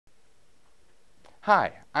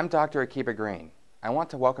Hi, I'm Dr. Akiba Green. I want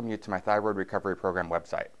to welcome you to my Thyroid Recovery Program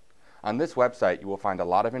website. On this website, you will find a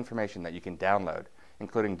lot of information that you can download,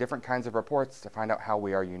 including different kinds of reports to find out how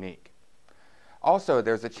we are unique. Also,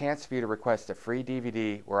 there's a chance for you to request a free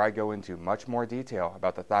DVD where I go into much more detail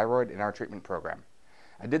about the thyroid in our treatment program.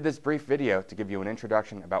 I did this brief video to give you an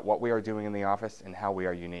introduction about what we are doing in the office and how we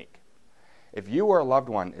are unique. If you or a loved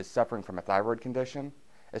one is suffering from a thyroid condition,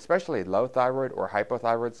 especially low thyroid or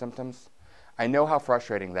hypothyroid symptoms, I know how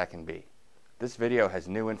frustrating that can be. This video has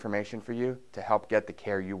new information for you to help get the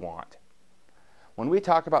care you want. When we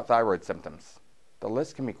talk about thyroid symptoms, the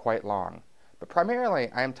list can be quite long, but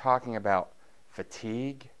primarily I am talking about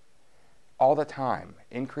fatigue, all the time,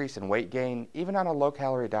 increase in weight gain, even on a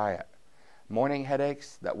low-calorie diet, morning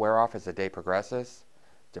headaches that wear off as the day progresses,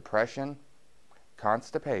 depression,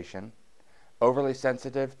 constipation, overly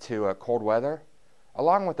sensitive to cold weather,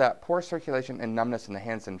 along with that, poor circulation and numbness in the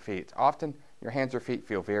hands and feet. Often, your hands or feet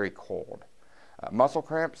feel very cold. Muscle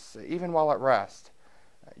cramps, even while at rest.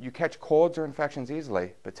 You catch colds or infections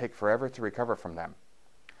easily, but take forever to recover from them.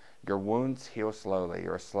 Your wounds heal slowly.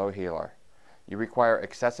 You're a slow healer. You require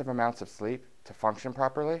excessive amounts of sleep to function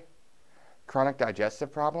properly. Chronic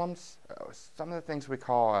digestive problems, some of the things we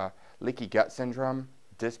call leaky gut syndrome,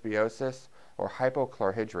 dysbiosis, or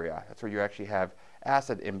hypochlorhydria. That's where you actually have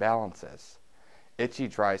acid imbalances. Itchy,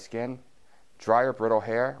 dry skin, dry or brittle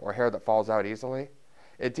hair, or hair that falls out easily.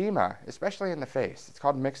 Edema, especially in the face. It's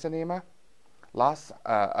called mixed edema. Loss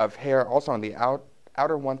of hair also on the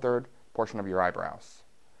outer one-third portion of your eyebrows.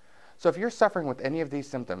 So if you're suffering with any of these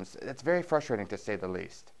symptoms, it's very frustrating to say the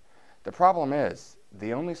least. The problem is,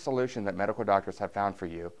 the only solution that medical doctors have found for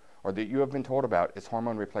you, or that you have been told about, is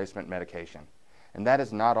hormone replacement medication. And that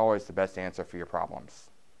is not always the best answer for your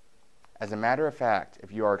problems. As a matter of fact,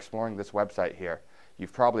 if you are exploring this website here,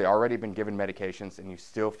 you've probably already been given medications and you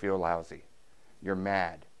still feel lousy. You're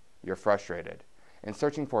mad, you're frustrated, and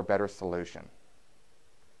searching for a better solution.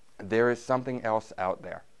 There is something else out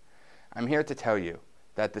there. I'm here to tell you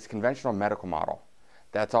that this conventional medical model,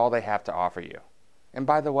 that's all they have to offer you. And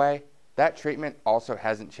by the way, that treatment also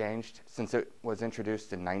hasn't changed since it was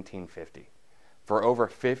introduced in 1950. For over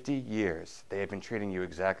 50 years, they have been treating you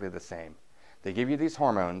exactly the same. They give you these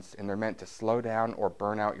hormones, and they're meant to slow down or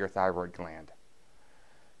burn out your thyroid gland.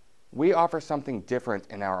 We offer something different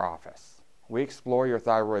in our office. We explore your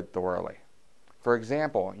thyroid thoroughly. For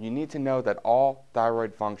example, you need to know that all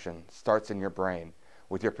thyroid function starts in your brain,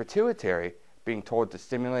 with your pituitary being told to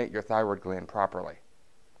stimulate your thyroid gland properly.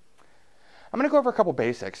 I'm going to go over a couple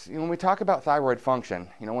basics. When we talk about thyroid function,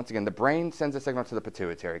 once again, the brain sends a signal to the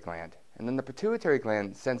pituitary gland, and then the pituitary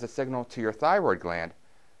gland sends a signal to your thyroid gland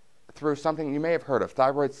through something you may have heard of,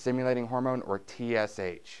 thyroid stimulating hormone, or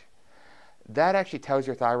TSH. That actually tells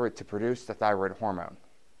your thyroid to produce the thyroid hormone.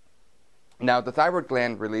 Now, the thyroid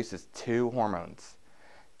gland releases two hormones,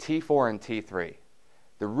 T4 and T3.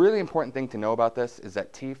 The really important thing to know about this is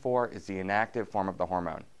that T4 is the inactive form of the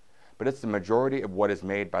hormone, but it's the majority of what is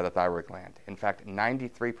made by the thyroid gland. In fact,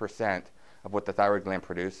 93% of what the thyroid gland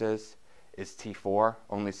produces is T4.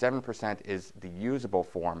 Only 7% is the usable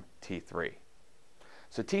form, T3.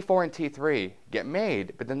 So T4 and T3 get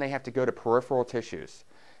made, but then they have to go to peripheral tissues,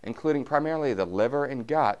 including primarily the liver and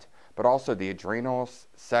gut, but also the adrenals,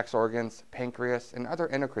 sex organs, pancreas, and other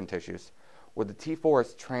endocrine tissues, where the T4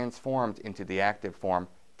 is transformed into the active form,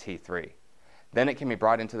 T3. Then it can be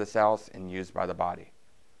brought into the cells and used by the body.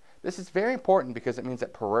 This is very important because it means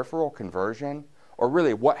that peripheral conversion, or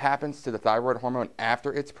really what happens to the thyroid hormone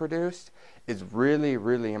after it's produced, is really,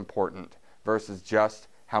 really important versus just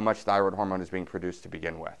how much thyroid hormone is being produced to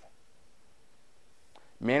begin with.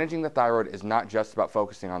 Managing the thyroid is not just about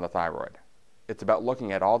focusing on the thyroid. It's about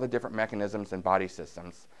looking at all the different mechanisms and body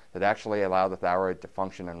systems that actually allow the thyroid to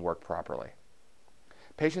function and work properly.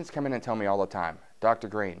 Patients come in and tell me all the time, Dr.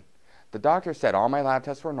 Green, the doctor said all my lab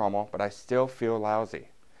tests were normal, but I still feel lousy.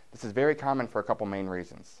 This is very common for a couple main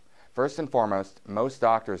reasons. First and foremost, most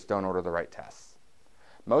doctors don't order the right tests.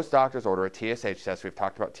 Most doctors order a TSH test. We've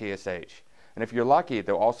talked about TSH. And if you're lucky,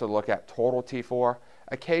 they'll also look at total T4,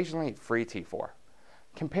 occasionally free T4.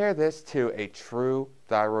 Compare this to a true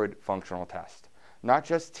thyroid functional test. Not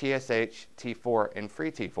just TSH, T4, and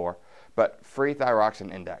free T4, but free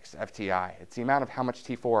thyroxine index, FTI. It's the amount of how much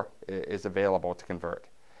T4 is available to convert.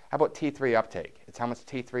 How about T3 uptake? It's how much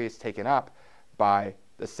T3 is taken up by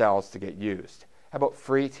the cells to get used. How about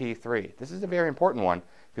free T3? This is a very important one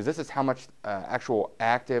because this is how much actual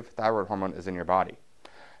active thyroid hormone is in your body.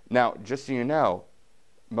 Now, just so you know,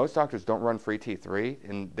 most doctors don't run free T3,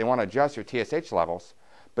 and they want to adjust your TSH levels.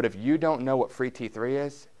 But if you don't know what free T3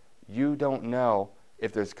 is, you don't know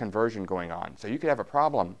if there's conversion going on. So you could have a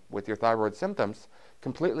problem with your thyroid symptoms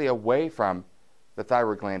completely away from the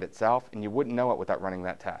thyroid gland itself, and you wouldn't know it without running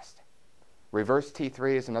that test. Reverse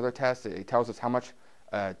T3 is another test. It tells us how much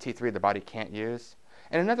T3 the body can't use.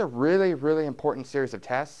 And another really, really important series of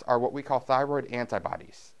tests are what we call thyroid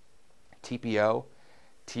antibodies. TPO,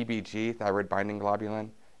 TBG, thyroid binding globulin,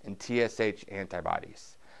 and TSH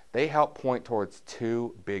antibodies. They help point towards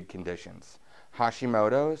two big conditions,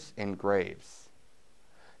 Hashimoto's and Graves'.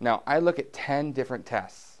 Now, I look at 10 different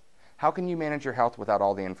tests. How can you manage your health without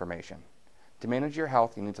all the information? To manage your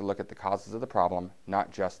health, you need to look at the causes of the problem,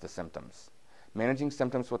 not just the symptoms. Managing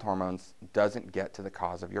symptoms with hormones doesn't get to the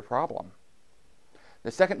cause of your problem.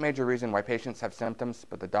 The second major reason why patients have symptoms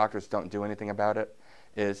but the doctors don't do anything about it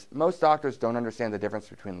is most doctors don't understand the difference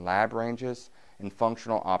between lab ranges and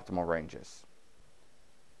functional optimal ranges.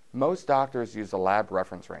 Most doctors use the lab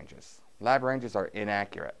reference ranges. Lab ranges are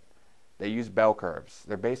inaccurate. They use bell curves.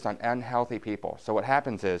 They're based on unhealthy people. So what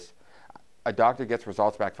happens is a doctor gets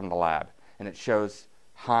results back from the lab and it shows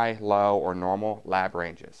high, low, or normal lab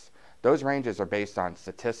ranges. Those ranges are based on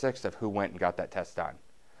statistics of who went and got that test done.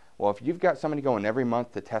 Well, if you've got somebody going every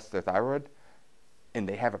month to test their thyroid and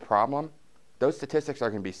they have a problem, those statistics are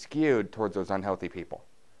going to be skewed towards those unhealthy people.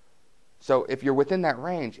 So if you're within that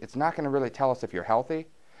range, it's not going to really tell us if you're healthy.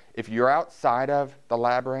 If you're outside of the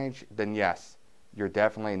lab range, then yes, you're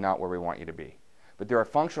definitely not where we want you to be. But there are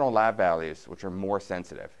functional lab values which are more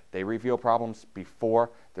sensitive. They reveal problems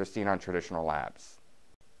before they're seen on traditional labs.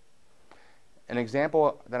 An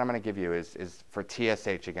example that I'm going to give you is for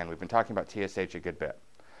TSH again. We've been talking about TSH a good bit.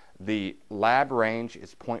 The lab range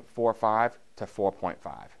is 0.45 to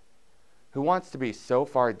 4.5. Who wants to be so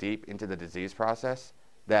far deep into the disease process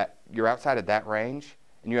that you're outside of that range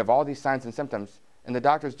and you have all these signs and symptoms and the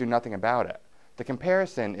doctors do nothing about it? The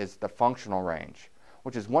comparison is the functional range,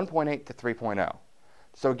 which is 1.8 to 3.0.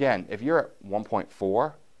 So again, if you're at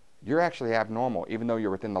 1.4, you're actually abnormal even though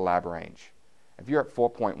you're within the lab range. If you're at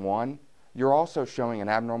 4.1, you're also showing an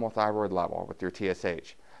abnormal thyroid level with your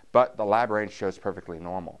TSH, but the lab range shows perfectly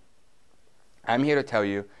normal. I'm here to tell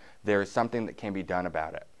you there is something that can be done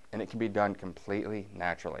about it, and it can be done completely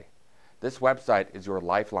naturally. This website is your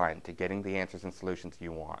lifeline to getting the answers and solutions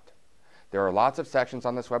you want. There are lots of sections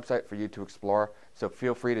on this website for you to explore, so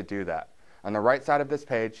feel free to do that. On the right side of this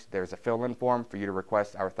page, there's a fill-in form for you to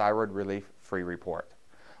request our Thyroid Relief free report.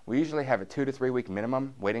 We usually have a 2 to 3 week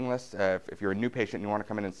minimum waiting list. If you're a new patient and you want to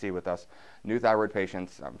come in and see with us, new thyroid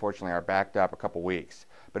patients, unfortunately, are backed up a couple weeks.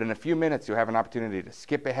 But in a few minutes, you'll have an opportunity to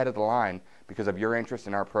skip ahead of the line because of your interest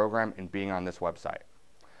in our program and being on this website.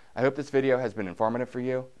 I hope this video has been informative for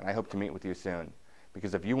you, and I hope to meet with you soon.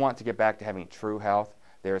 Because if you want to get back to having true health,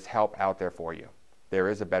 there is help out there for you. There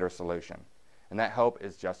is a better solution. And that hope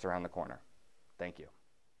is just around the corner. Thank you.